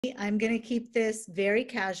I'm going to keep this very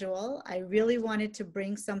casual. I really wanted to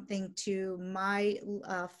bring something to my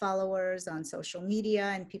followers on social media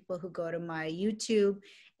and people who go to my YouTube.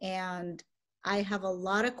 And I have a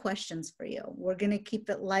lot of questions for you. We're going to keep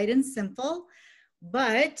it light and simple,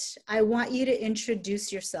 but I want you to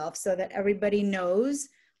introduce yourself so that everybody knows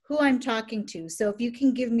who I'm talking to. So if you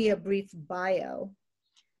can give me a brief bio,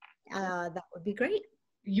 that would be great.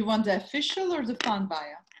 You want the official or the fun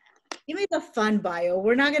bio? Give me the fun bio.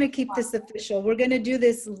 We're not going to keep this official. We're going to do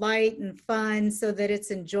this light and fun so that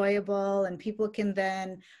it's enjoyable and people can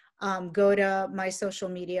then go to my social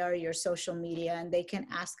media or your social media and they can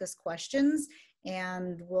ask us questions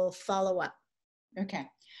and we'll follow up. Okay.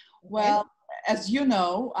 Well, as you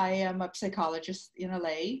know, I am a psychologist in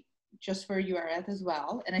LA, just where you are at as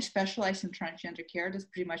well. And I specialize in transgender care. That's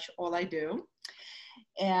pretty much all I do.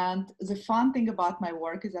 And the fun thing about my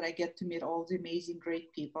work is that I get to meet all the amazing,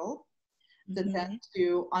 great people that tend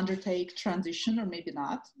to undertake transition, or maybe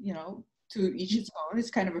not, you know, to each its own. It's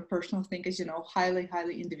kind of a personal thing, as you know, highly,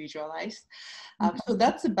 highly individualized. So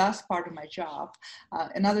that's the best part of my job.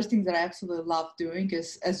 Another thing that I absolutely love doing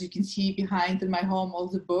is, as you can see behind in my home, all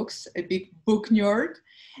the books, a big book nerd.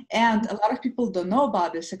 And a lot of people don't know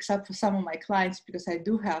about this, except for some of my clients, because I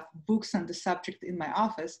do have books on the subject in my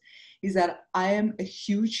office, is that I am a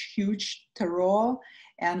huge, huge tarot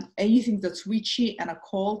and anything that's witchy and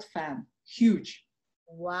occult fan. Huge.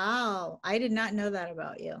 Wow. I did not know that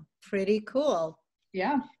about you. Pretty cool.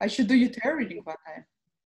 Yeah. I should do your tarot reading one time.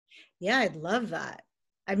 Yeah, I'd love that.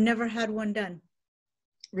 I've never had one done.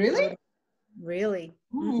 Really? Really?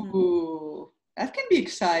 Ooh, that can be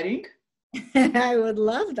exciting. I would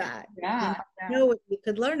love that. Yeah. You know what you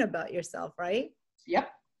could learn about yourself, right? Yep.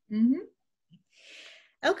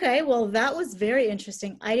 Okay, well, that was very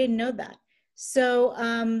interesting. I didn't know that. So,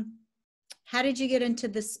 how did you get into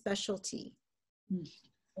this specialty,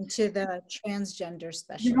 into the transgender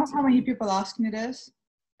specialty? You know how many people ask me this?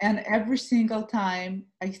 And every single time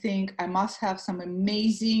I think I must have some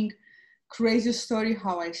amazing, crazy story,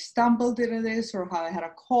 how I stumbled into this, or how I had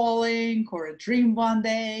a calling or a dream one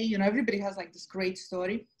day. You know, everybody has like this great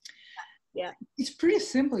story. Yeah. It's pretty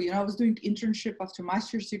simple. You know, I was doing internship after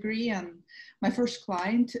master's degree, and my first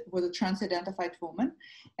client was a trans-identified woman,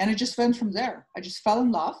 and it just went from there. I just fell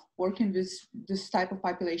in love working with this type of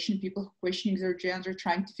population, people questioning their gender,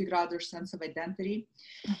 trying to figure out their sense of identity.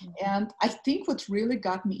 And I think what really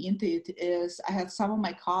got me into it is I had some of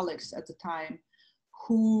my colleagues at the time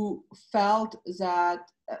who felt that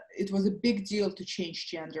it was a big deal to change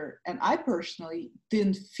gender. And I personally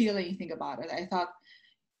didn't feel anything about it. I thought,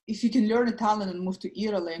 if you can learn Italian and move to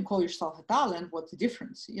Italy and call yourself Italian, what's the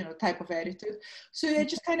difference? You know, type of attitude. So I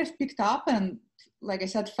just kind of picked up and, like I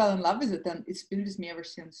said, fell in love with it, and it's been with me ever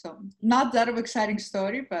since. So not that of exciting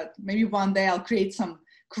story, but maybe one day I'll create some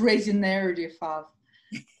crazy narrative of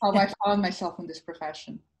how I found myself in this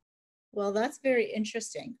profession. Well, that's very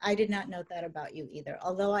interesting. I did not know that about you either.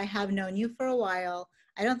 Although I have known you for a while,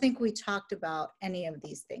 I don't think we talked about any of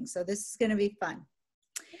these things. So this is going to be fun.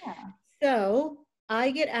 Yeah. So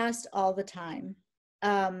I get asked all the time,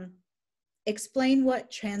 explain what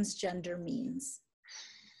transgender means.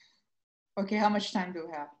 Okay, how much time do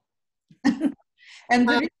we have?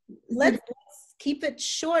 And let's keep it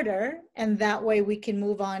shorter, and that way we can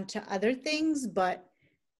move on to other things. But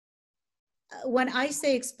when I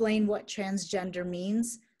say explain what transgender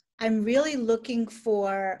means, I'm really looking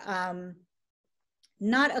for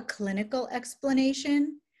not a clinical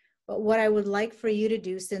explanation, but what I would like for you to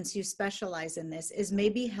do, since you specialize in this, is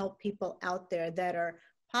maybe help people out there that are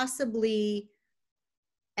possibly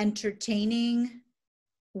entertaining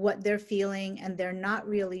what they're feeling and they're not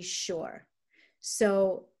really sure.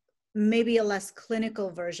 So maybe a less clinical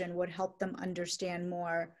version would help them understand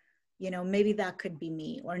more, you know, maybe that could be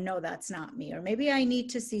me, or no, that's not me, or maybe I need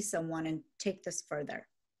to see someone and take this further.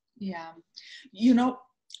 Yeah. You know,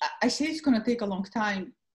 I say it's going to take a long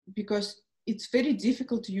time because it's very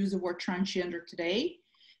difficult to use the word transgender today,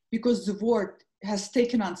 because the word has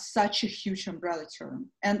taken on such a huge umbrella term.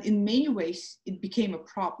 And in many ways, it became a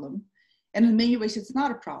problem. And in many ways, it's not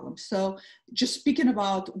a problem. So just speaking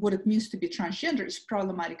about what it means to be transgender is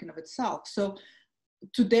problematic in of itself. So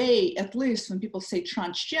today, at least when people say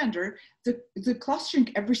transgender, they're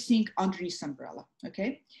clustering everything under this umbrella,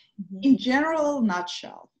 okay? In general,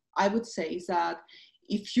 nutshell, I would say that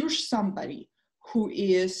if you're somebody who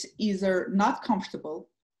is either not comfortable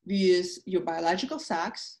with your biological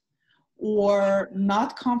sex, or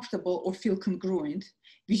not comfortable or feel congruent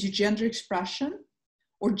with your gender expression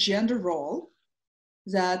or gender role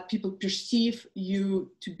that people perceive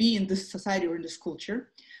you to be in this society or in this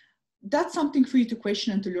culture, that's something for you to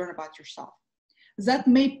question and to learn about yourself. that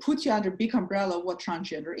may put you under big umbrella of what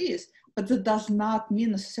transgender is, but that does not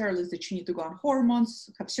mean necessarily that you need to go on hormones,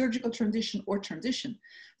 have surgical transition, or transition.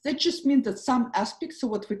 That just means that some aspects of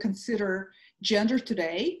what we consider gender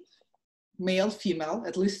today, male, female,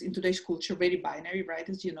 at least in today's culture, very binary, right,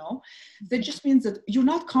 as you know, that just means that you're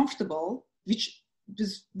not comfortable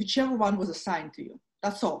whichever one was assigned to you.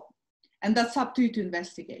 That's all. And that's up to you to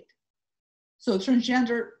investigate. So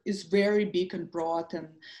transgender is very big and broad, and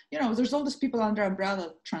there's all these people under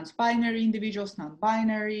umbrella: trans-binary individuals,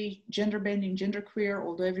 non-binary, gender bending, gender queer,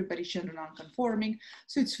 although everybody's gender non-conforming.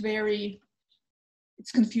 So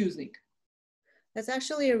it's confusing. That's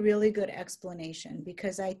actually a really good explanation,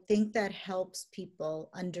 because I think that helps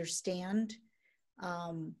people understand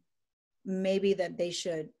maybe that they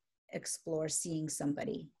should explore seeing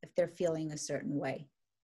somebody if they're feeling a certain way.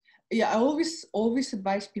 Yeah, I always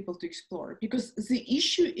advise people to explore, because the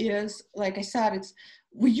issue is, like I said,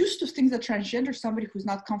 we used to think that transgender is somebody who's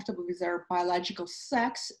not comfortable with their biological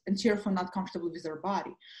sex and therefore not comfortable with their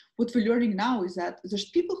body. What we're learning now is that there's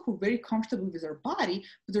people who are very comfortable with their body,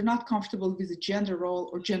 but they're not comfortable with the gender role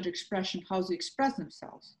or gender expression, how they express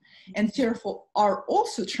themselves, and therefore are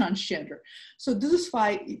also transgender. So this is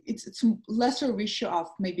why it's lesser issue of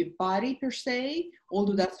maybe body per se,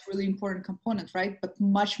 although that's a really important component, right? But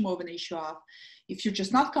much more of an issue of, if you're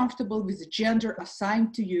just not comfortable with the gender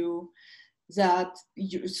assigned to you, that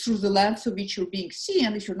through the lens of which you're being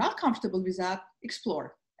seen, if you're not comfortable with that,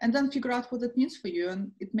 explore and then figure out what that means for you.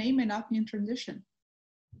 And it may not mean transition.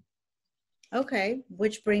 Okay,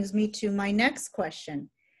 which brings me to my next question.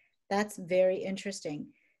 That's very interesting.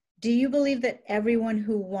 Do you believe that everyone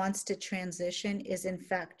who wants to transition is in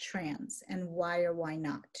fact trans, and why or why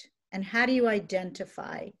not? And how do you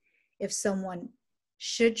identify if someone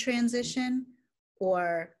should transition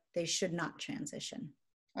or they should not transition?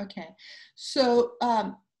 Okay, so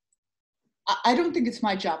I don't think it's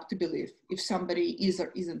my job to believe if somebody is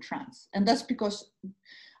or isn't trans. And that's because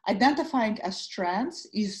identifying as trans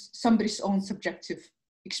is somebody's own subjective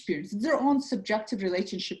experience, their own subjective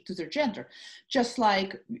relationship to their gender. Just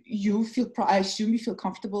like I assume you feel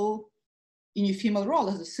comfortable in your female role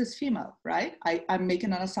as a cis female, right? I'm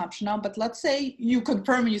making an assumption now, but let's say you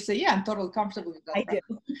confirm and you say, yeah, I'm totally comfortable with that. I right?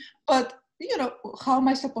 do. But, how am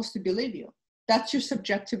I supposed to believe you? That's your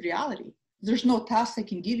subjective reality. There's no task I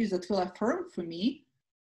can give you that will affirm for me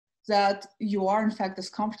that you are in fact as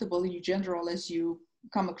comfortable in your gender role as you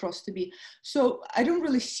come across to be. So I don't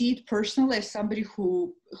really see it personally as somebody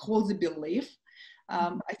who holds a belief.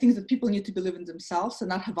 I think that people need to believe in themselves and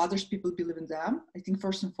not have others people believe in them. I think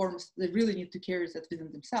first and foremost, they really need to carry that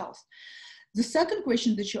within themselves. The second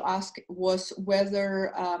question that you asked was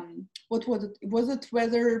whether, was it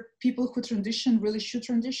whether people who transition really should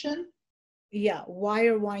transition? Yeah, why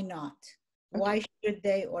or why not? Okay. Why should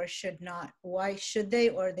they or should not? Why should they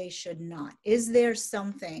or they should not? Is there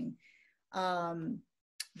something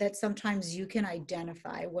that sometimes you can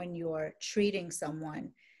identify when you're treating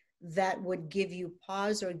someone that would give you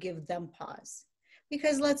pause or give them pause?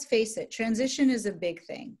 Because let's face it, transition is a big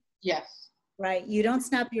thing. Yes. Right? You don't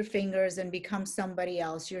snap your fingers and become somebody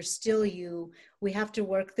else. You're still you. We have to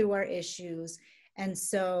work through our issues. And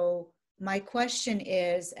so my question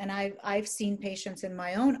is, and I've seen patients in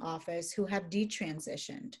my own office who have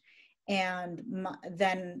detransitioned. And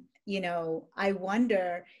then, I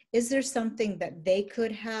wonder, is there something that they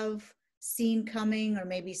could have seen coming, or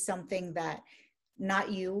maybe something that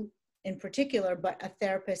not you in particular, but a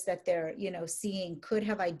therapist that they're, seeing could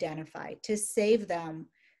have identified to save them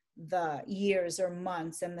the years or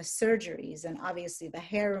months and the surgeries and obviously the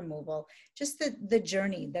hair removal, just the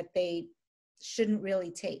journey that they shouldn't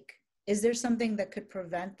really take? Is there something that could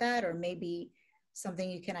prevent that, or maybe something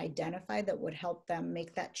you can identify that would help them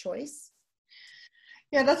make that choice?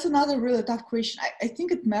 Yeah, that's another really tough question. I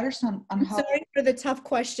think it matters on how. Sorry for the tough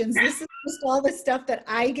questions. This is just all the stuff that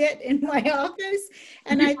I get in my office.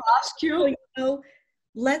 And I ask you,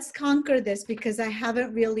 let's conquer this, because I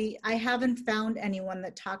haven't found anyone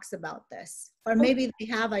that talks about this. Or maybe they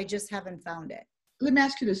have, I just haven't found it. Let me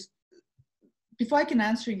ask you this. Before I can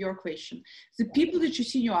answer your question, the people that you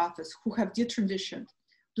see in your office who have detransitioned,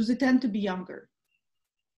 do they tend to be younger?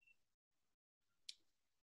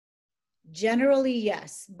 Generally,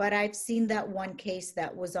 yes, but I've seen that one case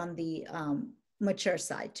that was on the mature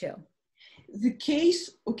side too. The case,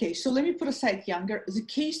 okay, so let me put aside younger. The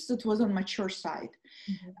case that was on mature side,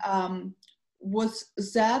 was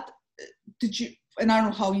that, did you, and I don't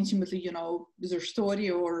know how intimately their story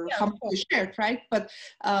or how much you shared, right? But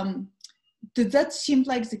did that seem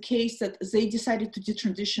like the case that they decided to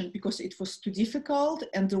detransition because it was too difficult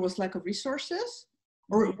and there was lack of resources?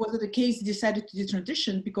 Or was it a case they decided to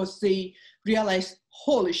detransition because they realized,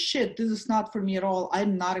 holy shit, this is not for me at all.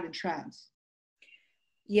 I'm not even trans.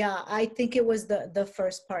 Yeah, I think it was the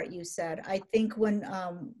first part you said. I think when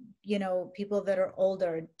you know, people that are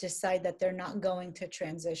older decide that they're not going to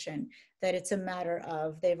transition, that it's a matter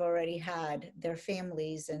of they've already had their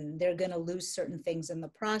families and they're going to lose certain things in the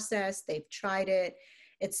process. They've tried it.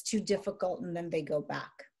 It's too difficult, and then they go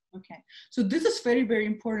back. Okay, so this is very, very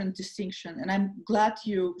important distinction, and I'm glad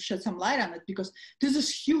you shed some light on it, because this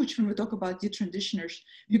is huge when we talk about detransitioners,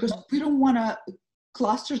 because we don't want to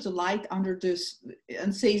cluster the light under this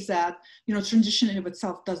and says that, you know, transitioning of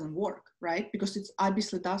itself doesn't work, right? Because it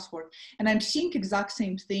obviously does work. And I'm seeing exact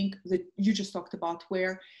same thing that you just talked about,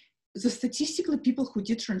 where the statistically people who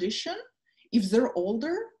did transition, if they're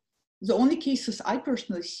older, the only cases I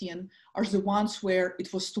personally seen are the ones where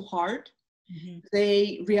it was too hard.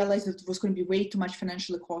 They realized that it was going to be way too much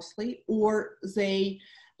financially costly, or they,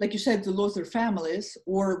 like you said, they lost their families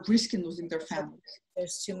or risking losing their families.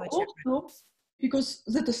 There's too much. Also, because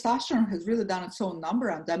the testosterone has really done its own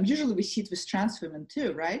number on them. Usually we see it with trans women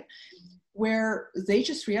too, right? Where they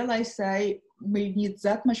just realize they may need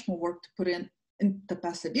that much more work to put in the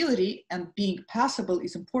passability, and being passable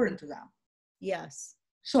is important to them. Yes.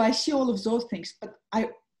 So I see all of those things, but I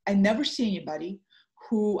never see anybody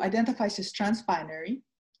who identifies as trans-binary,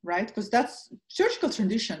 right? Because that's surgical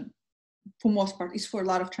transition, for most part, is for a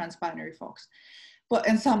lot of trans-binary folks,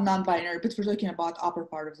 and some non-binary, but we're talking about upper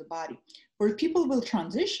part of the body, where people will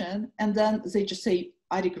transition and then they just say,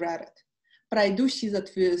 I regret it. But I do see that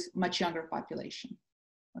with much younger population,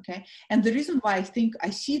 okay? And the reason why I think I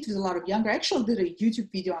see it with a lot of younger, I actually did a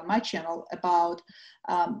YouTube video on my channel about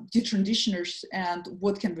detransitioners and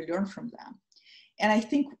what can we learn from them. And I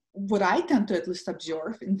think what I tend to at least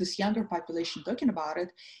observe in this younger population talking about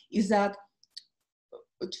it is that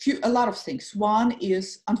a lot of things. One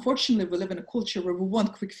is, unfortunately, we live in a culture where we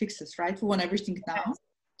want quick fixes, right? We want everything now.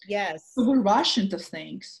 Yes. So we rush into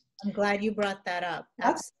things. I'm glad you brought that up.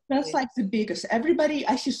 That's like the biggest. Everybody,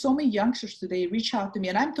 I see so many youngsters today reach out to me,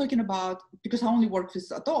 and I'm talking about, because I only work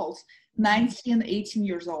with adults, 19, 18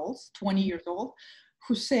 years old, 20 years old,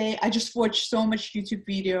 who say, I just watched so much YouTube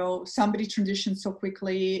video, somebody transitioned so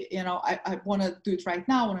quickly, you know, I want to do it right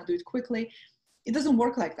now, I want to do it quickly. It doesn't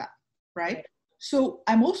work like that, right? So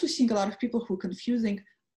I'm also seeing a lot of people who are confusing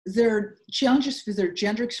their challenges with their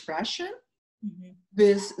gender expression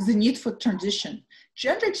with the need for transition.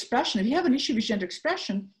 Gender expression, if you have an issue with gender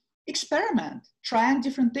expression, experiment, try on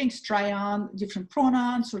different things, try on different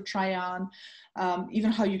pronouns, or try on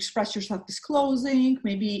even how you express yourself with clothing.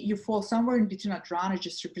 Maybe you fall somewhere in between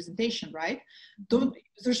androgynous representation, right?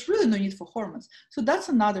 There's really no need for hormones. So that's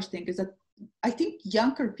another thing, is that I think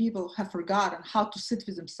younger people have forgotten how to sit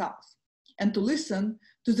with themselves and to listen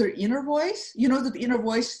to their inner voice. You know, that inner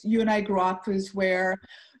voice you and I grew up with, where,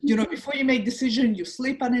 you know, before you make decision, you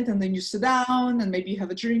sleep on it, and then you sit down, and maybe you have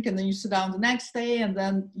a drink, and then you sit down the next day, and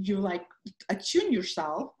then you like attune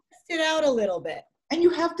yourself. Sit out a little bit. And you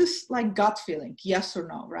have this like gut feeling, yes or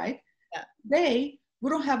no, right? Yeah. Today, we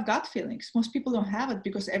don't have gut feelings. Most people don't have it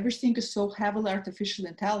because everything is so heavily artificial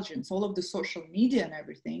intelligence, all of the social media and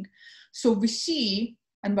everything. So we see,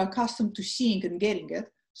 and we're accustomed to seeing and getting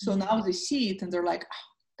it. So now they see it and they're like, oh,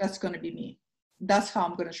 that's going to be me. That's how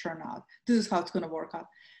I'm going to turn out. This is how it's going to work out.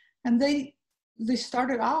 And they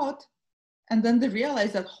started out, and then they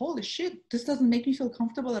realized that, holy shit, this doesn't make me feel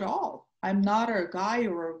comfortable at all. I'm not a guy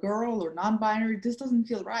or a girl or non-binary. This doesn't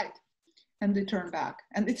feel right. And they turn back.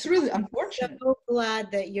 And it's really unfortunate. I'm so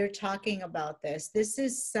glad that you're talking about this. This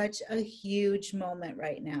is such a huge moment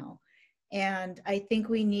right now. And I think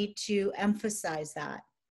we need to emphasize that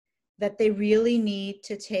they really need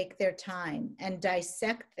to take their time and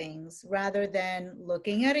dissect things, rather than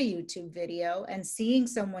looking at a YouTube video and seeing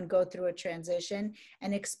someone go through a transition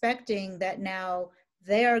and expecting that now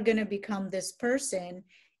they are going to become this person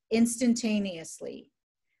instantaneously.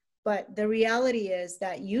 But the reality is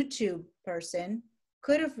that YouTube person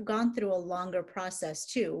could have gone through a longer process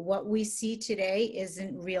too. What we see today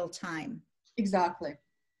isn't real time. Exactly.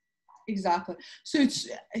 So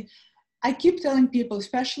I keep telling people,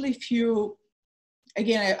 especially if you,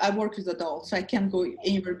 again, I work with adults, so I can't go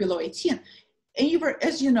anywhere below 18. Anywhere,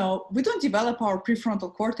 as you know, we don't develop our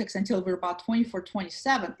prefrontal cortex until we're about 24,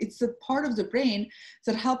 27. It's the part of the brain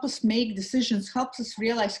that helps us make decisions, helps us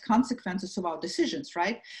realize consequences of our decisions,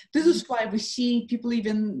 right? This is why we see people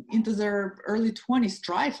even into their early 20s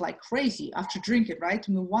drive like crazy after drinking, right?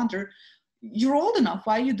 And we wonder, you're old enough,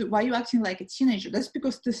 why are you acting like a teenager? That's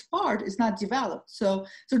because this part is not developed. So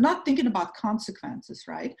they're not thinking about consequences,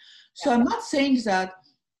 right? So I'm not saying that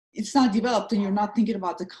it's not developed and you're not thinking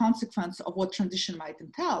about the consequence of what transition might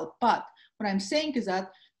entail. But what I'm saying is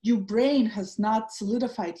that your brain has not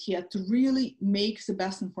solidified yet to really make the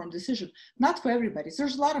best informed decision. Not for everybody.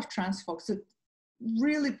 There's a lot of trans folks that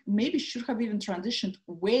really maybe should have even transitioned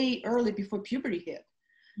way early before puberty hit.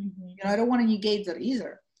 Mm-hmm. You know, I don't want to negate that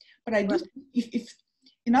either. But I do, Right. if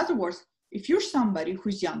in other words, if you're somebody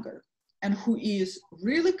who's younger and who is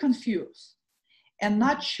really confused and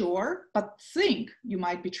not sure, but think you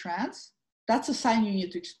might be trans, that's a sign you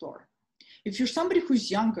need to explore. If you're somebody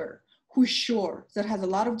who's younger, who's sure, that has a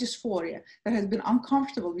lot of dysphoria, that has been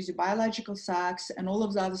uncomfortable with your biological sex and all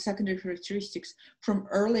of the other secondary characteristics from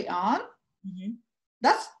early on, Mm-hmm.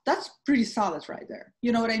 that's pretty solid right there.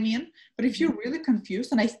 You know what I mean? But if you're really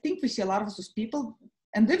confused, and I think we see a lot of those people,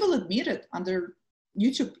 and they will admit it on their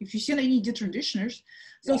YouTube, if you see any detransitioners,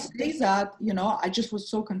 they'll say that, you know, I just was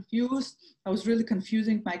so confused. I was really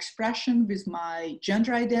confusing my expression with my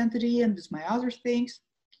gender identity and with my other things.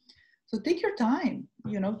 So take your time,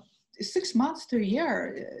 you know, 6 months to a year,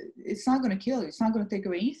 it's not going to kill you. It's not going to take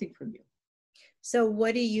away anything from you. So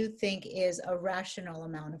what do you think is a rational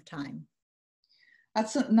amount of time?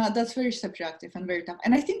 That's very subjective and very tough.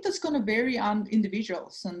 And I think that's going to vary on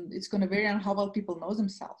individuals, and it's going to vary on how well people know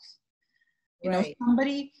themselves. You know,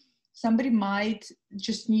 somebody might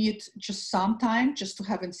just need just some time just to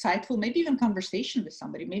have insightful, maybe even conversation with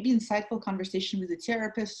somebody, maybe insightful conversation with a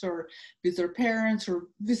therapist or with their parents or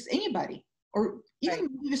with anybody, or even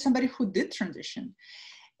with somebody who did transition,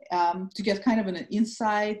 to get kind of an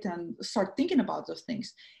insight and start thinking about those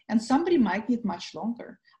things. And somebody might need much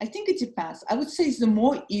longer. I think it depends. I would say the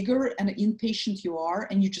more eager and impatient you are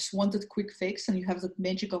and you just want that quick fix and you have that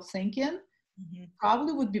magical thinking,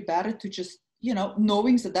 probably would be better to just, you know,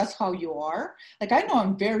 knowing that that's how you are. Like, I know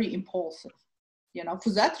I'm very impulsive, you know, for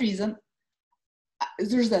that reason.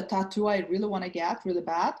 There's that tattoo I really want to get really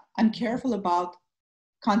bad. I'm careful about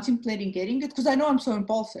contemplating getting it because I know I'm so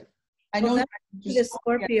impulsive. I know that's the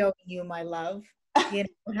Scorpio in you, my love. You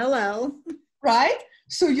know, hello. Right?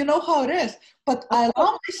 So you know how it is. But I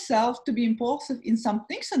allow myself to be impulsive in some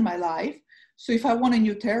things in my life. So if I want a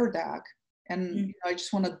new tarot deck and you know, I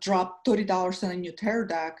just want to drop $30 on a new tarot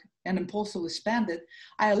deck and impulsively spend it,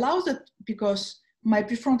 I allow that because my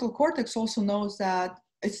prefrontal cortex also knows that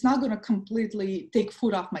it's not going to completely take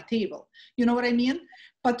food off my table. You know what I mean?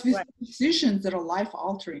 But with decisions that are life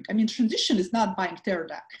altering, I mean, transition is not buying tarot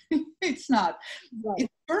deck. It's not.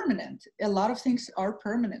 It's permanent. A lot of things are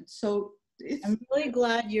permanent. So I'm really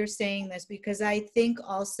glad you're saying this because I think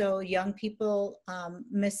also young people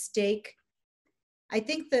mistake. I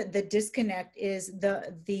think that the disconnect is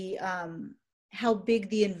the how big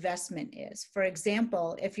the investment is. For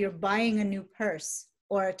example, if you're buying a new purse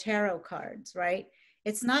or a tarot cards, right?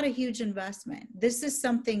 It's not a huge investment. This is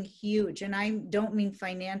something huge. And I don't mean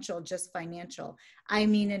financial, just financial. I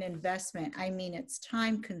mean an investment. I mean, it's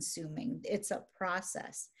time consuming. It's a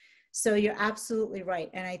process. So you're absolutely right.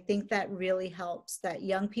 And I think that really helps, that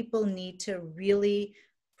young people need to really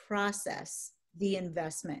process the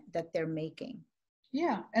investment that they're making.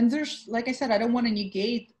 Yeah. And there's, like I said, I don't want to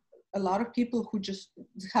negate a lot of people who just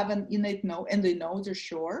have an innate know, and they know they're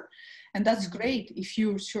sure. And that's great. If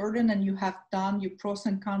you're certain and you have done your pros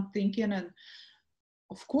and cons thinking, and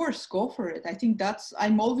of course, go for it. I think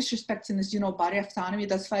I'm always respecting this, you know, body autonomy.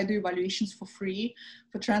 That's why I do evaluations for free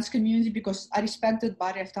for trans community, because I respected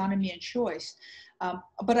body autonomy and choice.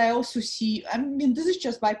 But I also see, I mean, this is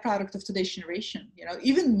just byproduct of today's generation. You know,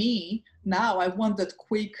 even me now, I want that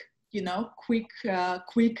quick, you know, quick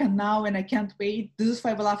and now, and I can't wait. This is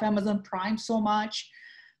why I love Amazon Prime so much.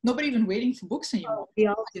 Nobody even waiting for books anymore. We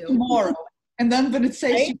all do. Tomorrow. And then when it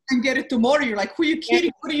says you can get it tomorrow, you're like, who are you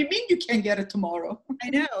kidding? What do you mean you can't get it tomorrow? I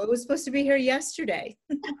know, it was supposed to be here yesterday.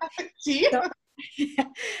 See? So,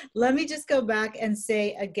 let me just go back and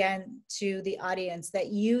say again to the audience that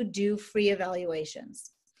you do free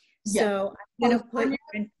evaluations. Yeah. So I'm going to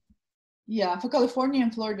put for California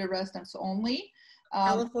and Florida residents only.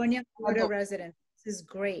 California, Florida residents. This is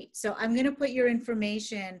great. So I'm going to put your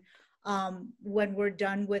information when we're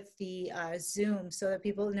done with the Zoom so that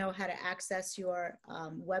people know how to access your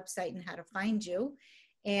website and how to find you.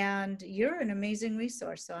 And you're an amazing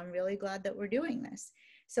resource. So I'm really glad that we're doing this.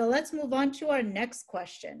 So let's move on to our next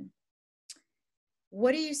question.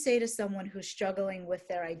 What do you say to someone who's struggling with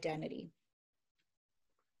their identity?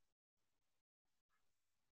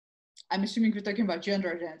 I'm assuming we're talking about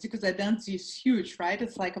gender identity, because identity is huge, right?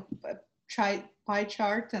 It's like a pie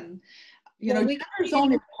chart, and you know, gender is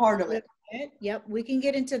only part of it. Yep, we can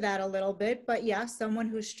get into that a little bit, but yeah, someone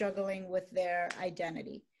who's struggling with their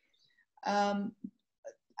identity.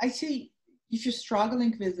 I see, if you're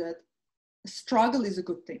struggling with it, struggle is a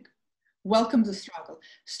good thing. Welcome the struggle.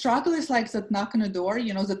 Struggle is like that knock on the door,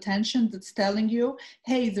 you know, the tension that's telling you,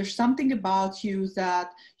 hey, there's something about you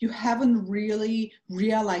that you haven't really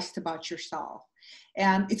realized about yourself.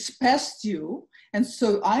 And it's past you. And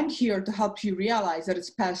so I'm here to help you realize that it's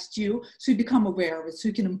past you, so you become aware of it, so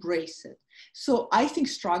you can embrace it. So I think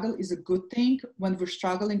struggle is a good thing when we're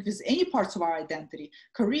struggling with any parts of our identity: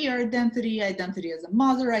 career identity, identity as a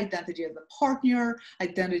mother, identity as a partner,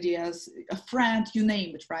 identity as a friend, you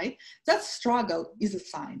name it, right? That struggle is a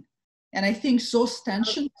sign. And I think those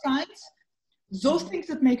tension signs, those things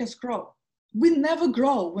that make us grow. We never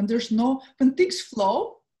grow when when things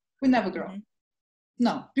flow, we never grow.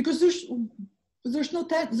 No, because there's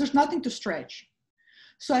nothing to stretch.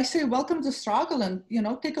 So I say, welcome to struggle, and, you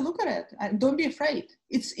know, take a look at it and don't be afraid.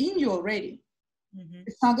 It's in you already.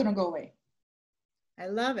 It's not going to go away. I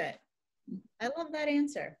love it. I love that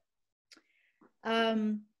answer.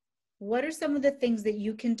 What are some of the things that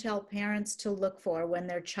you can tell parents to look for when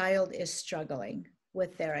their child is struggling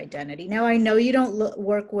with their identity? Now, I know you don't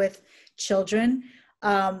work with children,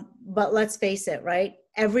 but let's face it, right?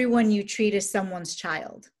 Everyone you treat is someone's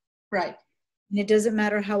child. Right. And it doesn't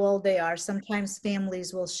matter how old they are. Sometimes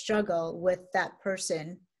families will struggle with that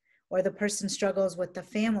person, or the person struggles with the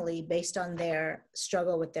family based on their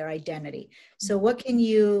struggle with their identity. So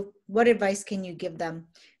what advice can you give them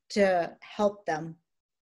to help them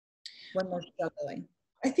when they're struggling?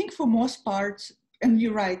 I think for most parts, and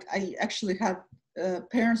you're right, I actually had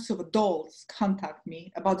parents of adults contact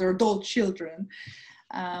me about their adult children.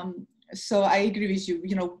 So I agree with you.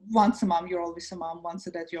 You know, once a mom, you're always a mom. Once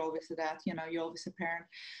a dad, you're always a dad. You know, you're always a parent.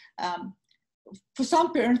 For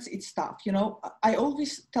some parents, it's tough. You know, I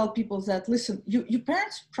always tell people that, listen, your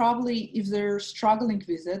parents probably, if they're struggling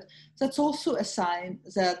with it, that's also a sign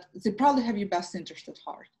that they probably have your best interest at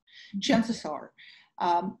heart. Chances are,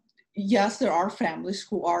 yes, there are families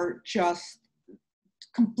who are just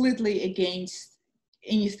completely against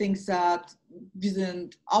anything that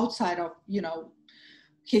isn't outside of, you know,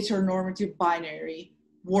 heteronormative binary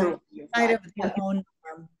worldview. Right? Of their own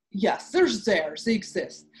norm. Yes, they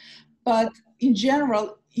exist. But in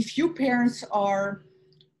general, if your parents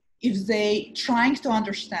if they trying to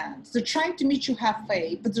understand, they're trying to meet you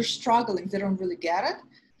halfway, but they're struggling, they don't really get it,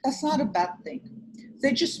 that's not a bad thing.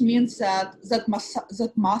 That just means that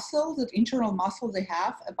internal muscle they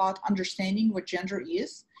have about understanding what gender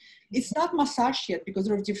is, it's not massaged yet because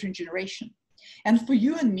they're of different generation. And for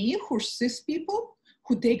you and me, who are cis people,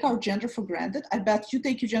 who take our gender for granted, I bet you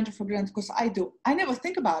take your gender for granted, because I do. I never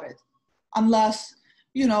think about it unless,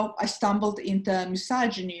 you know, I stumbled into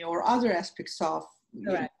misogyny or other aspects of.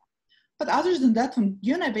 Correct. But other than that, when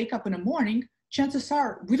you and I wake up in the morning, chances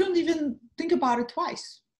are we don't even think about it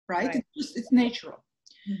twice, right? It's natural.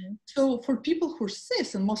 So for people who are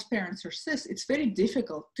cis, and most parents are cis, it's very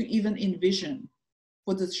difficult to even envision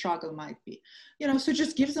what the struggle might be. You know, so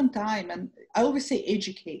just give them time. And I always say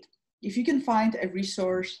educate. If you can find a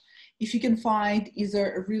resource, if you can find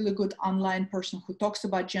either a really good online person who talks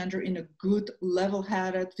about gender in a good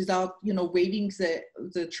level-headed, without, you know, waving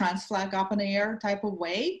the trans flag up in the air type of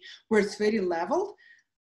way, where it's very leveled,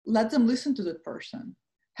 let them listen to that person.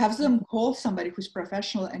 Have them call somebody who's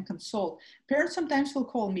professional and consult. Parents sometimes will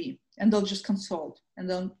call me and they'll just consult, and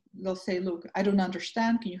they'll say, look, I don't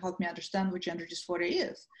understand. Can you help me understand what gender dysphoria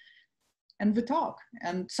is? And we talk.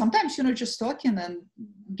 And sometimes, you know, just talking and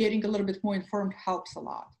getting a little bit more informed helps a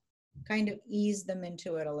lot. Kind of ease them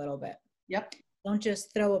into it a little bit. Yep. Don't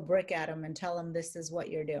just throw a brick at them and tell them this is what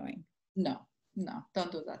you're doing. No,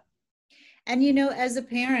 don't do that. And, you know, as a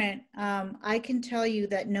parent, I can tell you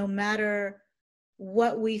that no matter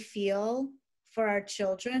what we feel for our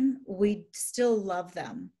children, we still love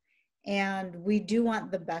them and we do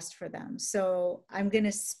want the best for them. So I'm going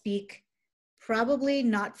to speak probably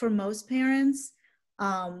not for most parents,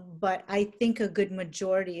 but I think a good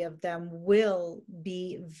majority of them will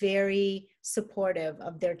be very supportive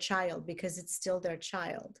of their child because it's still their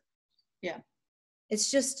child. Yeah.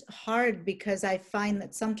 It's just hard because I find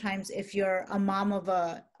that sometimes if you're a mom of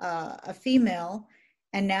a female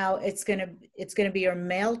and now it's gonna be your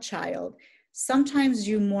male child, sometimes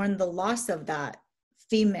you mourn the loss of that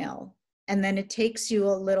female. And then it takes you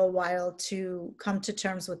a little while to come to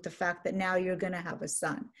terms with the fact that now you're going to have a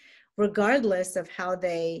son. Regardless of how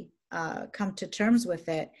they come to terms with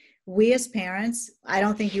it, we as parents, I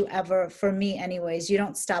don't think you ever, for me anyways, you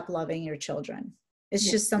don't stop loving your children. It's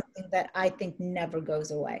just something that I think never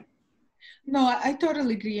goes away. No, I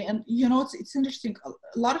totally agree. And, you know, it's interesting.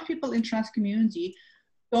 A lot of people in trans community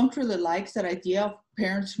don't really like that idea of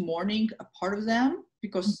parents mourning a part of them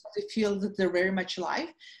because they feel that they're very much alive.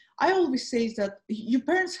 I always say that your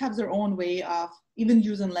parents have their own way of even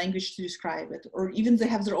using language to describe it, or even they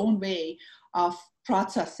have their own way of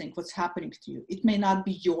processing what's happening to you. It may not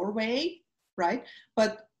be your way, right?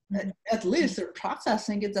 But at least they're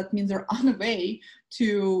processing it. That means they're on a way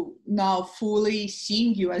to now fully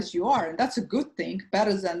seeing you as you are. And that's a good thing,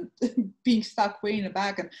 better than being stuck way in the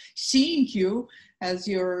back and seeing you as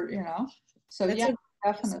you're, So That's yeah,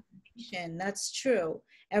 a definitely. That's true.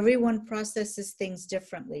 Everyone processes things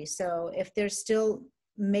differently. So if they're still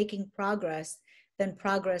making progress, then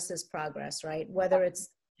progress is progress, right? Whether it's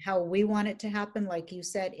how we want it to happen, like you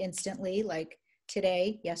said, instantly, like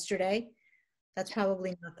today, yesterday, that's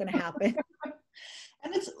probably not going to happen.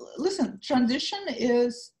 And listen, transition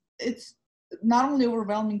it's not only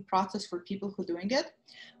overwhelming process for people who are doing it.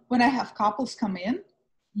 When I have couples come in,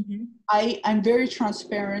 I'm very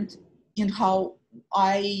transparent in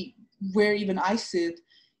where even I sit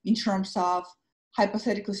in terms of,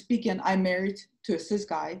 hypothetically speaking, I'm married to a cis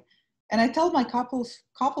guy. And I tell my couples,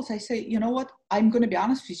 I say, you know what, I'm going to be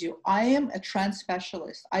honest with you. I am a trans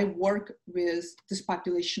specialist. I work with this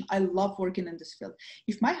population. I love working in this field.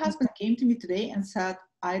 If my husband came to me today and said,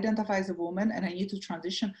 I identify as a woman and I need to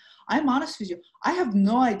transition, I'm honest with you. I have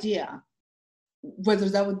no idea whether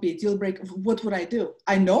that would be a deal breaker. What would I do?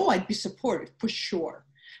 I know I'd be supportive for sure.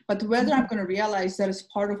 But whether I'm going to realize that is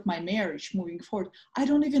part of my marriage moving forward, I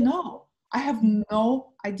don't even know. I have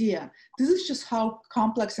no idea. This is just how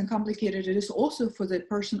complex and complicated it is also for the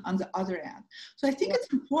person on the other end. So I think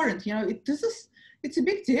it's important, it's a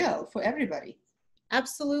big deal for everybody.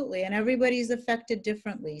 Absolutely. And everybody's affected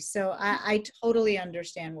differently. So I totally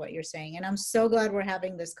understand what you're saying. And I'm so glad we're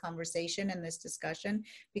having this conversation and this discussion,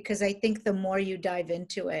 because I think the more you dive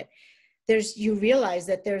into it, you realize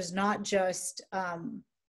that there's not just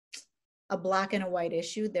a black and a white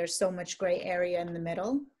issue. There's so much gray area in the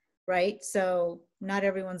middle, right? So not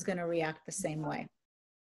everyone's going to react the same way.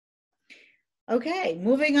 Okay,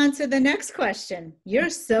 moving on to the next question. You're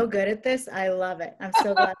so good at this. I love it. I'm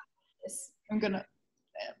so glad. I'm gonna.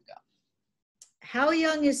 How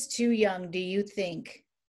young is too young, do you think,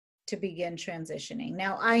 to begin transitioning?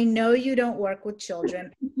 Now, I know you don't work with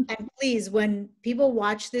children. And please, when people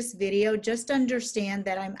watch this video, just understand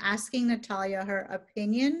that I'm asking Natalia her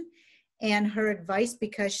opinion and her advice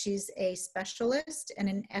because she's a specialist and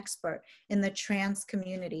an expert in the trans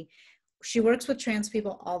community. She works with trans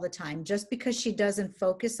people all the time. Just because she doesn't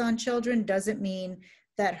focus on children doesn't mean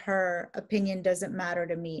that her opinion doesn't matter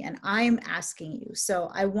to me. And I'm asking you.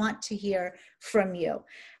 So I want to hear from you,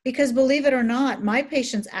 because believe it or not, my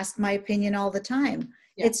patients ask my opinion all the time.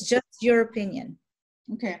 Yeah. It's just your opinion.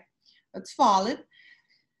 Okay, that's valid.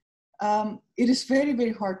 It is very,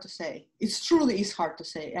 very hard to say. It truly is hard to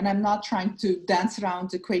say. And I'm not trying to dance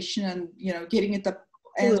around the question and, getting it up.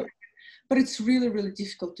 But it's really, really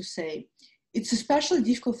difficult to say. It's especially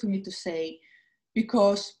difficult for me to say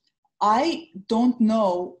because I don't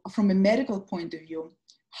know from a medical point of view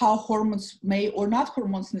how hormones may, or not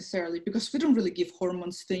hormones necessarily, because we don't really give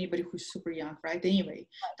hormones to anybody who's super young, right? Anyway,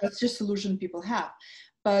 that's just illusion people have.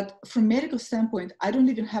 But from a medical standpoint, I don't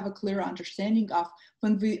even have a clear understanding of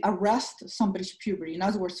when we arrest somebody's puberty. In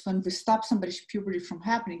other words, when we stop somebody's puberty from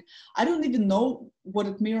happening, I don't even know what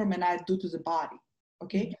it may or may not do to the body,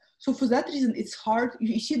 okay? Mm-hmm. So for that reason, it's hard.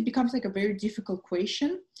 You see, it becomes like a very difficult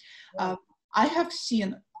question. Right. I have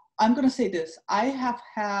seen, I'm gonna say this, I have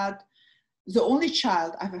had, the only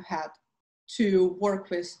child I've had to work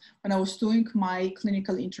with when I was doing my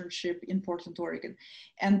clinical internship in Portland, Oregon.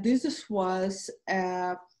 And this was,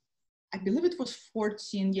 I believe it was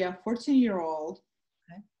 14-year-old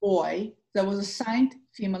boy that was assigned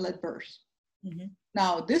female at birth. Mm-hmm.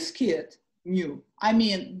 Now, this kid knew. I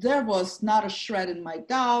mean, there was not a shred in my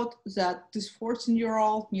doubt that this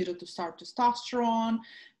 14-year-old needed to start testosterone.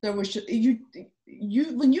 There was just,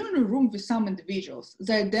 when you're in a room with some individuals,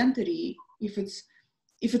 the identity, if it's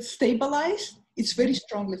stabilized, it's very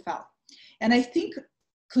strongly felt. And I think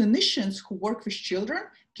clinicians who work with children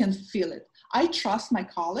can feel it. I trust my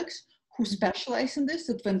colleagues who specialize in this,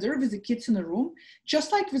 that when they're with the kids in the room,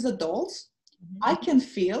 just like with adults, mm-hmm. I can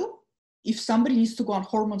feel if somebody needs to go on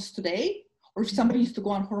hormones today, or if somebody needs to go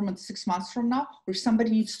on hormones 6 months from now, or if somebody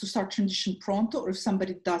needs to start transition pronto, or if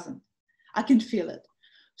somebody doesn't. I can feel it.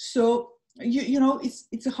 So,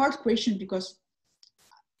 it's a hard question because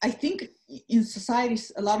I think in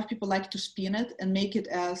societies, a lot of people like to spin it and make it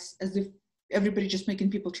as if everybody just making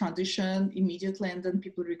people transition immediately and then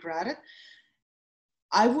people regret it.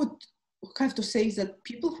 I would have to say that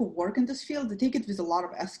people who work in this field, they take it with a lot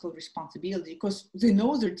of ethical responsibility because they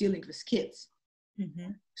know they're dealing with kids.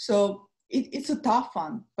 Mm-hmm. So it's a tough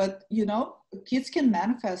one, but you know, kids can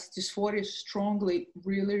manifest dysphoria strongly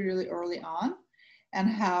really, really early on and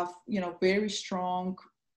have, you know, very strong,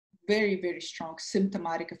 very, very strong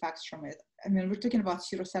symptomatic effects from it. I mean, we're talking about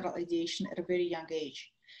suicidal ideation at a very young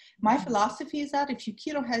age. My philosophy is that if your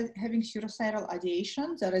kid are having suicidal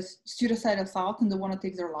ideation, that is suicidal thought, and they want to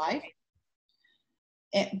take their life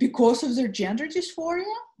because of their gender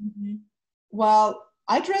dysphoria, well,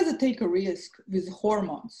 I'd rather take a risk with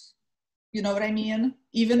hormones. You know what I mean?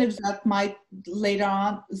 Even if that might later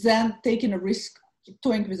on, than taking a risk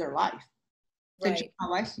toying with their life. That's Right.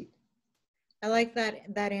 how I see it. I like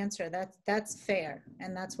that answer. That's fair,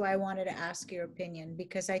 and that's why I wanted to ask your opinion,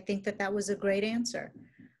 because I think that was a great answer.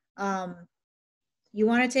 You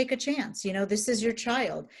want to take a chance. You know, this is your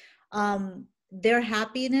child. Their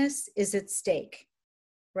happiness is at stake,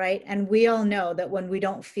 right? And we all know that when we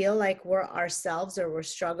don't feel like we're ourselves or we're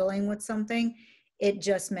struggling with something, it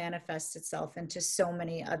just manifests itself into so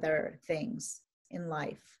many other things in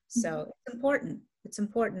life. So it's important. It's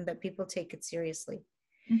important that people take it seriously.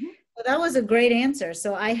 Well, that was a great answer.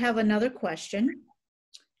 So I have another question.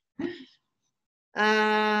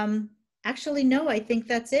 Actually, no, I think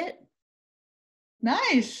that's it.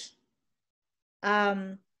 Nice.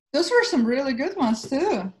 Um, Those were some really good ones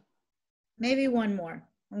too. maybe one more.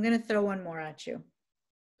 I'm going to throw one more at you.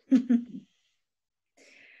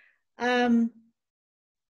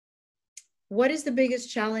 What is the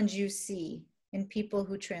biggest challenge you see in people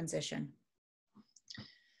who transition?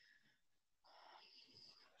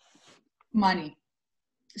 Money.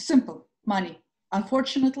 Simple. Money.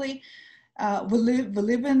 Unfortunately, we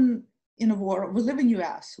live in a world, we live in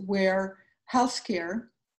US where healthcare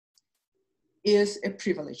is a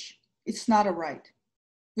privilege. It's not a right.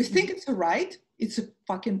 We think it's a right. It's a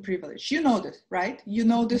fucking privilege. You know this, right? You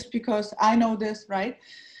know this because I know this, right?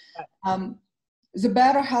 The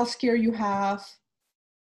better healthcare you have,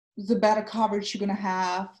 the better coverage you're going to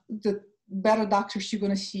have, the better doctors you're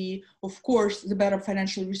going to see. Of course, the better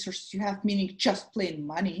financial resources you have, meaning just plain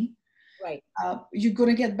money. Right. You're going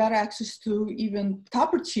to get better access to even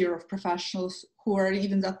top tier of professionals who are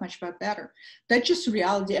even that much better. That's just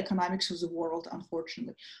reality economics of the world,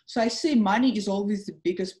 unfortunately. So I say money is always the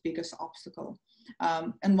biggest obstacle.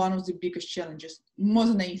 And one of the biggest challenges, more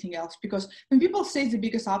than anything else, because when people say the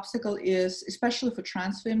biggest obstacle is, especially for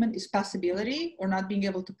trans women, is passability or not being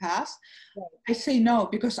able to pass, right. I say no,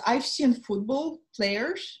 because I've seen football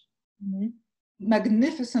players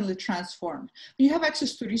magnificently transformed. When you have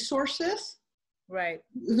access to resources, right,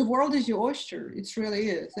 the world is your oyster. It really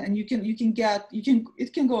is, and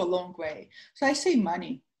it can go a long way. So I say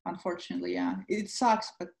money. Unfortunately, yeah, it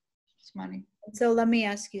sucks, but it's money. So let me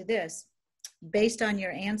ask you this. Based on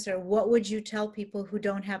your answer, what would you tell people who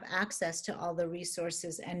don't have access to all the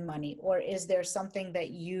resources and money? Or is there something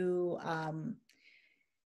that you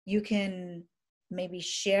can maybe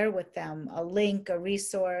share with them, a link, a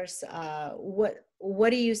resource? What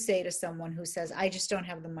do you say to someone who says, I just don't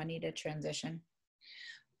have the money to transition?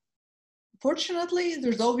 Fortunately,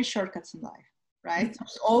 there's always shortcuts in life, right?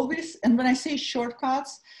 There's always, and when I say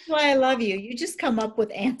shortcuts, that's why I love you. You just come up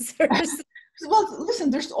with answers. Well,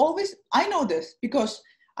 listen, there's always, I know this because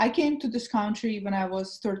I came to this country when I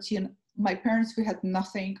was 13. My parents, we had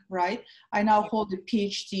nothing, right? I now hold a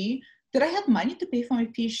PhD. Did I have money to pay for my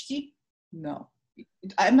PhD? No.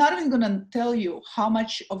 I'm not even going to tell you how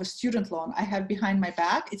much of a student loan I have behind my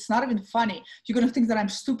back. It's not even funny. You're going to think that I'm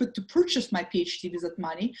stupid to purchase my PhD with that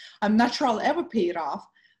money. I'm not sure I'll ever pay it off.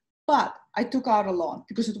 But I took out a loan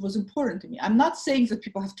because it was important to me. I'm not saying that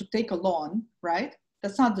people have to take a loan, right?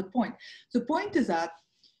 That's not the point. The point is that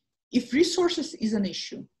if resources is an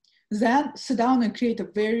issue, then sit down and create a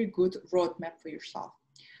very good roadmap for yourself.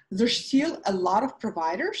 There's still a lot of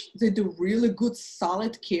providers that do really good,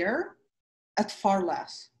 solid care at far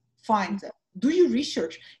less. Find them. Do your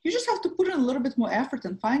research. You just have to put in a little bit more effort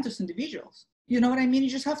and find those individuals. You know what I mean? You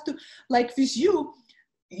just have to, like with you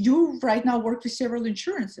right now work with several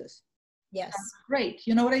insurances. Yes. That's great.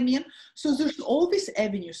 You know what I mean? So there's always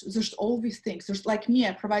avenues. There's always things. There's like me,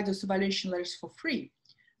 I provide those evaluation letters for free.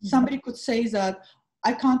 Somebody could say that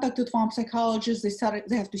I contacted one psychologist. They said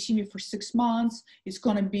they have to see me for 6 months. It's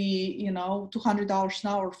going to be, $200 an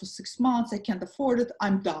hour for 6 months. I can't afford it.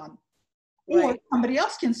 I'm done. Right. Or somebody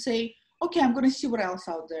else can say, okay, I'm going to see what else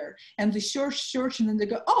out there. And they search, and then they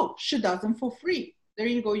go, oh, she does them for free. There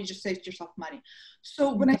you go. You just saved yourself money.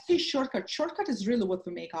 So when I say shortcut is really what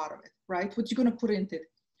we make out of it, right? What you're going to put into it.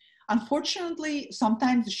 Unfortunately,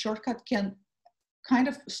 sometimes the shortcut can kind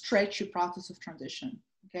of stretch your process of transition,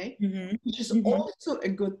 okay? Which is also a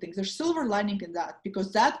good thing. There's silver lining in that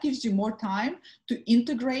because that gives you more time to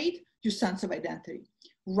integrate your sense of identity.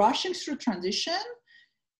 rushing through transition.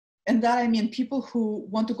 And that, I mean, people who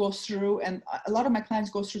want to go through, and a lot of my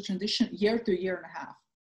clients go through transition year to year and a half.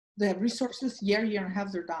 They have resources, year and a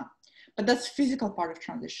half, they're done. But that's physical part of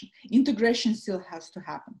transition. Integration still has to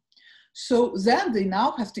happen. So then they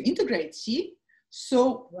now have to integrate, see?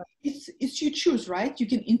 So it's you choose, right? You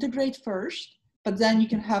can integrate first, but then you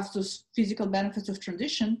can have those physical benefits of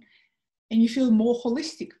transition and you feel more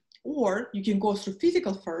holistic. Or you can go through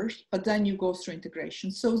physical first, but then you go through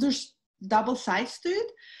integration. So there's double sides to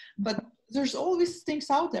it, but there's always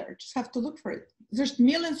things out there. Just have to look for it. There's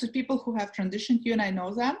millions of people who have transitioned, you and I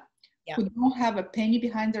know them, who don't have a penny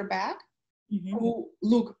behind their back, who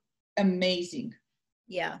look amazing.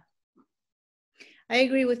 Yeah, I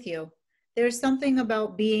agree with you. There's something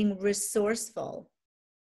about being resourceful,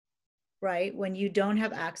 right? When you don't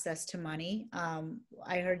have access to money.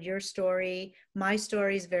 I heard your story. My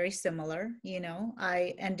story is very similar. You know,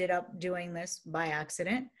 I ended up doing this by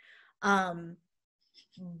accident.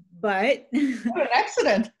 But what an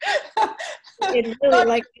accident. It really,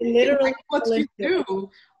 like, literally what you do.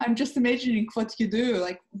 I'm just imagining what you do.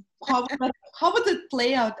 Like, how would it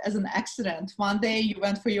play out as an accident? One day you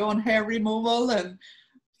went for your own hair removal and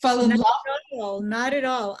fell in love? Not at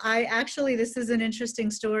all. I actually, this is an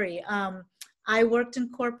interesting story. I worked in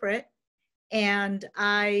corporate and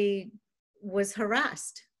I was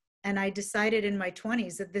harassed. And I decided in my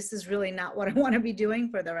 20s that this is really not what I want to be doing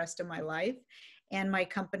for the rest of my life. And my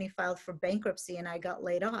company filed for bankruptcy and I got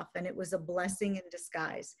laid off, and it was a blessing in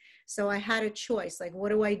disguise. So I had a choice, like, what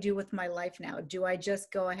do I do with my life now? Do I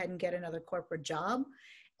just go ahead and get another corporate job?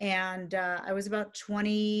 And I was about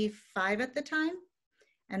 25 at the time.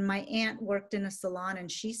 And my aunt worked in a salon and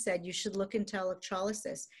she said, you should look into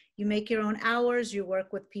electrolysis. You make your own hours, you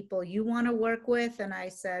work with people you want to work with. And I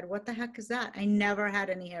said, what the heck is that? I never had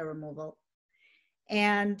any hair removal.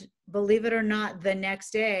 And believe it or not, the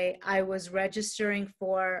next day I was registering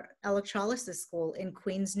for electrolysis school in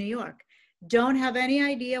Queens, New York. Don't have any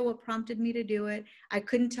idea what prompted me to do it. I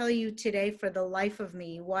couldn't tell you today for the life of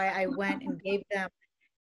me why I went and gave them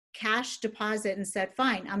cash deposit and said,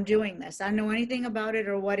 fine, I'm doing this. I don't know anything about it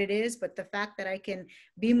or what it is, but the fact that I can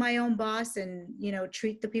be my own boss and, you know,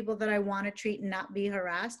 treat the people that I want to treat and not be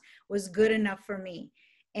harassed was good enough for me.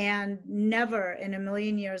 And never in a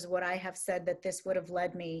million years would I have said that this would have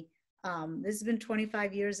led me. This has been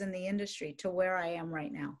 25 years in the industry to where I am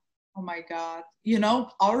right now. Oh my God. You know,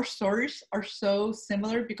 our stories are so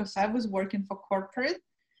similar because I was working for corporate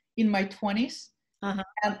in my 20s. And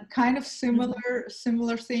kind of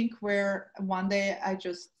similar thing where one day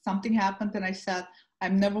something happened and I said,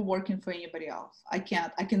 I'm never working for anybody else. I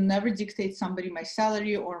can never dictate somebody my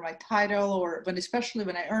salary or my title, or especially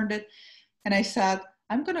when I earned it. And I said,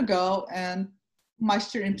 I'm going to go and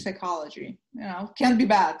master in psychology. You know, can't be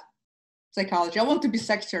bad. Psychology. I want to be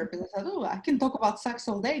sex therapist. I said, oh, I can talk about sex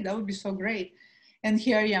all day. That would be so great. And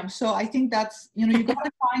here I am. So I think that's, you know, you got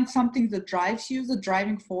to find something that drives you, the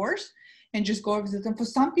driving force, and just go with it. And for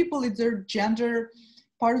some people, it's their gender,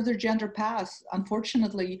 part of their gender past.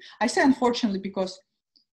 Unfortunately, I say unfortunately because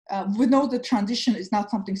we know the transition is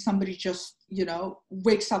not something somebody just, you know,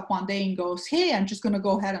 wakes up one day and goes, hey, I'm just going to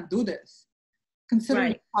go ahead and do this.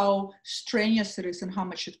 Considering how strenuous it is and how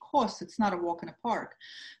much it costs, it's not a walk in the park.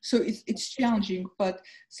 So it's challenging. But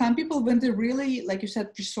some people, when they're really, like you said,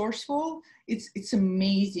 resourceful, it's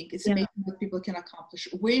amazing. It's amazing what people can accomplish,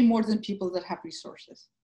 way more than people that have resources.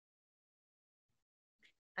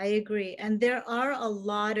 I agree. And there are a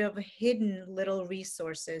lot of hidden little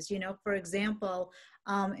resources. You know, for example,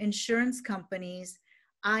 insurance companies,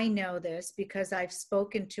 I know this because I've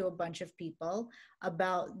spoken to a bunch of people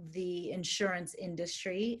about the insurance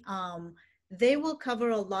industry. They will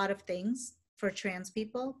cover a lot of things for trans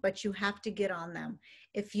people, but you have to get on them.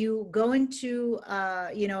 If you go into,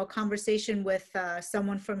 you know, a conversation with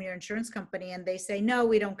someone from your insurance company and they say, no,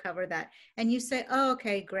 we don't cover that. And you say, oh,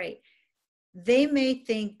 okay, great. They may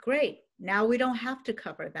think, great, now we don't have to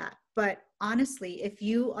cover that. But honestly, if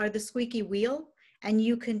you are the squeaky wheel and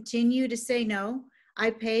you continue to say, no,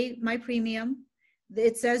 I pay my premium,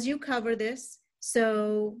 it says you cover this.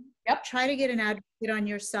 So try to get an advocate on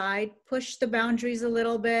your side, push the boundaries a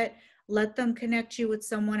little bit, let them connect you with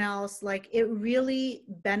someone else. Like, it really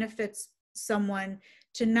benefits someone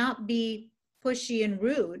to not be pushy and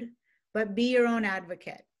rude, but be your own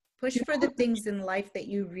advocate. Push for the things in life that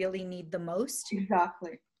you really need the most.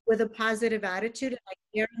 Exactly. With a positive attitude. And I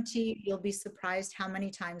guarantee you'll be surprised how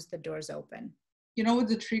many times the doors open. You know what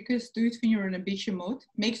the trick is? Do it when you're in a bitchy mood.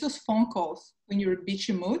 Make those phone calls when you're in a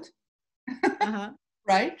bitchy mood.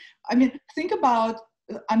 Right? I mean, think about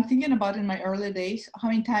I'm thinking about in my early days, how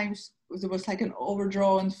many times there was like an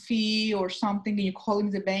overdrawn fee or something, and you're calling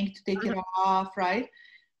the bank to take it off, right?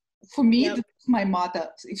 For me, Yep. that's my motto.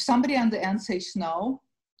 If somebody on the end says no,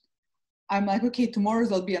 I'm like, okay, tomorrow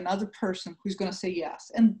there'll be another person who's going to say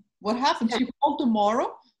yes. And what happens? You call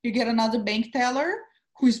tomorrow, you get another bank teller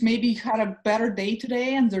who's maybe had a better day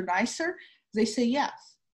today and they're nicer. They say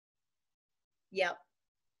yes. Yep.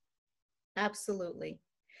 Absolutely.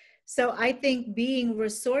 So I think being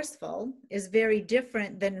resourceful is very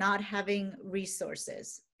different than not having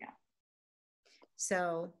resources. Yeah.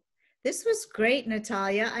 So this was great,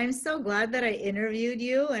 Natalia. I'm so glad that I interviewed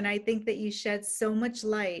you, and I think that you shed so much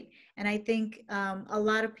light. And I think a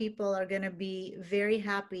lot of people are going to be very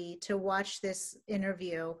happy to watch this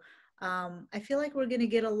interview. I feel like we're going to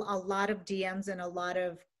get a lot of DMs and a lot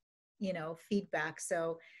of, feedback.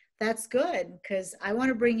 So that's good, because I want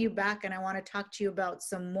to bring you back and I want to talk to you about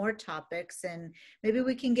some more topics, and maybe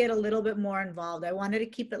we can get a little bit more involved. I wanted to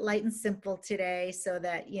keep it light and simple today so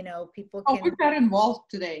that, people Oh, we can. got involved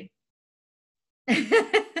today.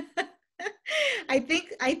 I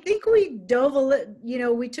think we dove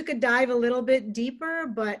we took a dive a little bit deeper,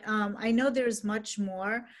 but I know there's much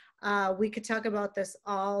more. We could talk about this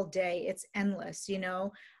all day. It's endless,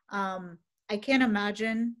 I can't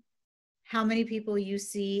imagine how many people you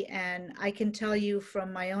see, and I can tell you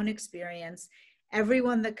from my own experience,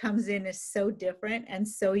 everyone that comes in is so different and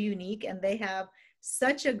so unique, and they have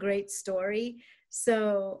such a great story.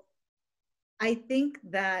 So I think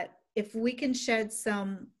that if we can shed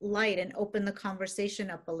some light and open the conversation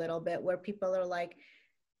up a little bit, where people are like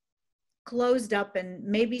closed up and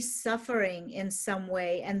maybe suffering in some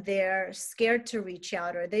way, and they're scared to reach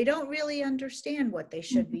out, or they don't really understand what they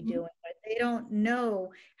should be doing, or they don't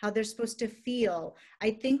know how they're supposed to feel.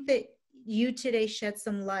 I think that you today shed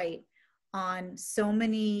some light on so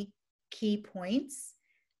many key points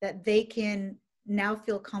that they can now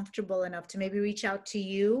feel comfortable enough to maybe reach out to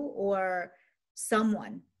you or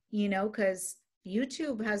someone, because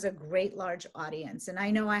YouTube has a great large audience. And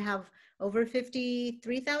I know I have over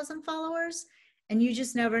 53,000 followers, and you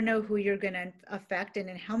just never know who you're going to affect and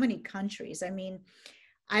in how many countries. I mean,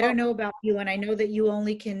 I don't know about you, and I know that you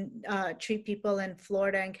only can treat people in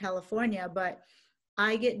Florida and California, but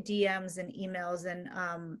I get DMs and emails and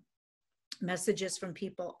messages from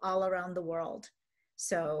people all around the world.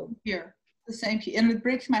 So Here, the same here. And it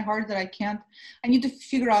breaks my heart that I need to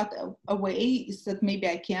figure out a way is that maybe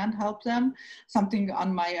I can help them, something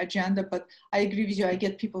on my agenda. But I agree with you. I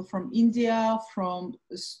get people from India, from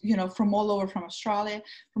all over, from Australia,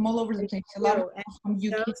 from all over the place. A lot of people from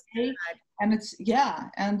so UK. sad. And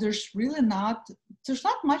and there's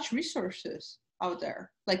not much resources out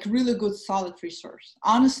there, like really good, solid resource,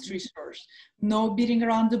 honest resource, no beating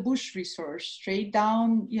around the bush resource, straight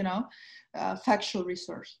down, factual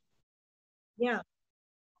resource. Yeah.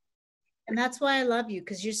 And that's why I love you,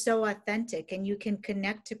 because you're so authentic and you can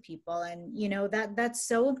connect to people. And that's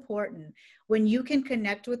so important. When you can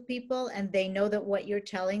connect with people and they know that what you're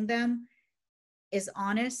telling them is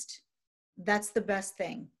honest, that's the best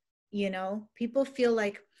thing. People feel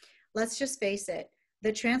like, let's just face it,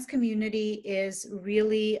 the trans community is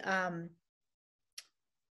really, how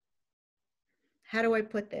do I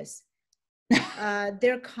put this?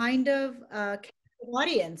 They're kind of a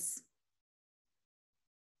audience,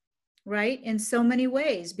 right? In so many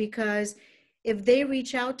ways, because if they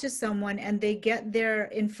reach out to someone and they get their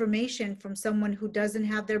information from someone who doesn't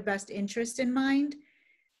have their best interest in mind,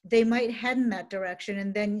 they might head in that direction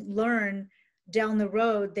and then learn down the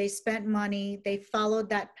road they spent money, they followed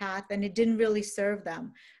that path, and it didn't really serve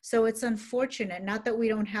them. So it's unfortunate, not that we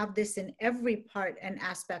don't have this in every part and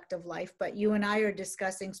aspect of life, but you and I are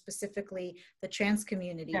discussing specifically the trans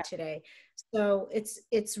community today. So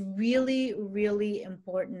it's really, really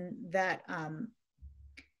important that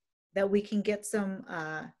that we can get some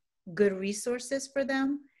good resources for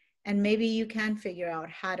them, and maybe you can figure out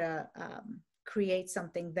how to create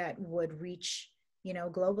something that would reach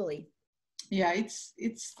globally. Yeah,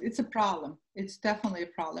 it's a problem. It's definitely a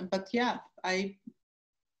problem. But yeah,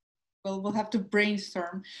 we'll have to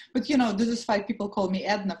brainstorm. But this is why people call me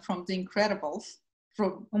Edna from The Incredibles.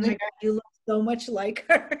 Oh my God, you look so much like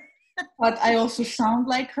her. But I also sound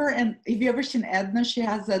like her. And have you ever seen Edna? She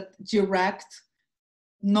has that direct,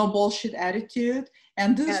 no bullshit attitude.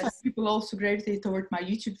 And this is why people also gravitate toward my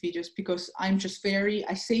YouTube videos, because I'm just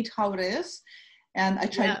I say it how it is. And I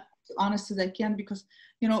try to be as honest as I can, because,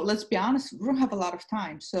 let's be honest, we don't have a lot of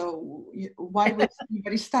time. So why waste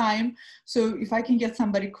anybody's time? So if I can get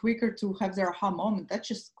somebody quicker to have their aha moment, that's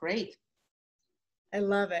just great. I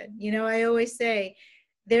love it. I always say,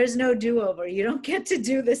 There's no do-over. You don't get to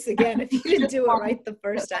do this again if you didn't do it right the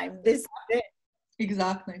first time. This is it.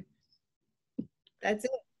 Exactly. That's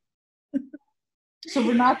it. So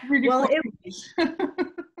we're not really Well, this.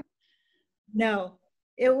 no,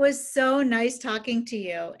 it was so nice talking to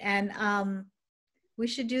you. And we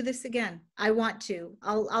should do this again. I want to.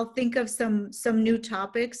 I'll think of some new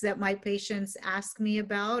topics that my patients ask me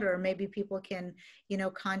about, or maybe people can,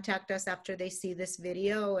 contact us after they see this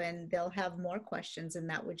video and they'll have more questions, and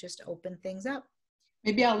that would just open things up.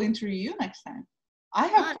 Maybe I'll interview you next time. I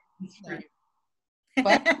have questions for you.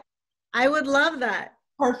 But I would love that.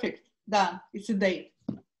 Perfect. Done. It's a date.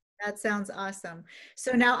 That sounds awesome.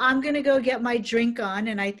 So now I'm going to go get my drink on,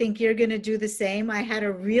 and I think you're going to do the same. I had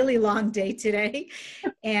a really long day today,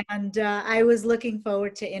 and I was looking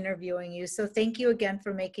forward to interviewing you. So thank you again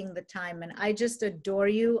for making the time. And I just adore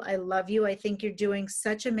you. I love you. I think you're doing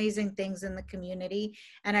such amazing things in the community.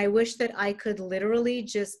 And I wish that I could literally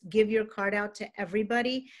just give your card out to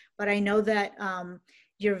everybody. But I know that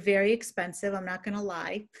you're very expensive. I'm not going to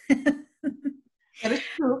lie. That is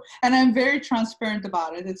true. And I'm very transparent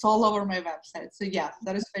about it. It's all over my website. So yes,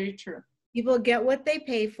 that is very true. People get what they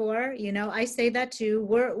pay for. I say that too.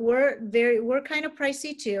 We're kind of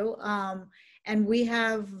pricey too. And we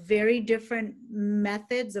have very different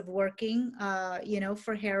methods of working,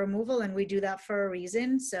 for hair removal, and we do that for a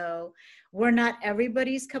reason. So we're not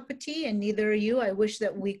everybody's cup of tea, and neither are you. I wish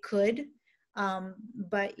that we could.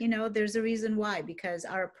 But there's a reason why, because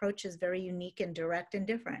our approach is very unique and direct and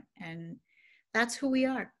different. And that's who we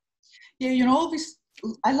are. Yeah, always,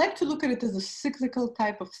 I like to look at it as a cyclical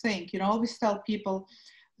type of thing. I always tell people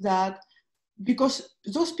that because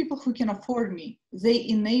those people who can afford me, they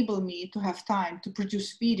enable me to have time to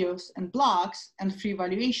produce videos and blogs and free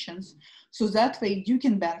evaluations. So that way you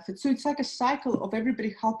can benefit. So it's like a cycle of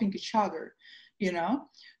everybody helping each other,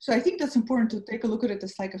 So I think that's important to take a look at it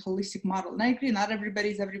as like a holistic model. And I agree, not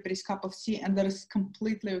everybody's cup of tea, and that is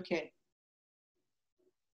completely okay.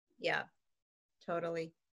 Yeah.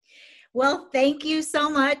 Totally. Well, thank you so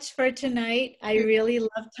much for tonight. I really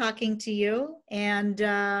love talking to you, and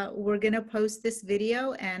we're going to post this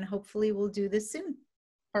video, and hopefully we'll do this soon.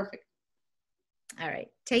 Perfect. All right.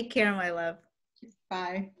 Take care, my love.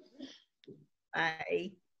 Bye.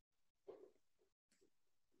 Bye.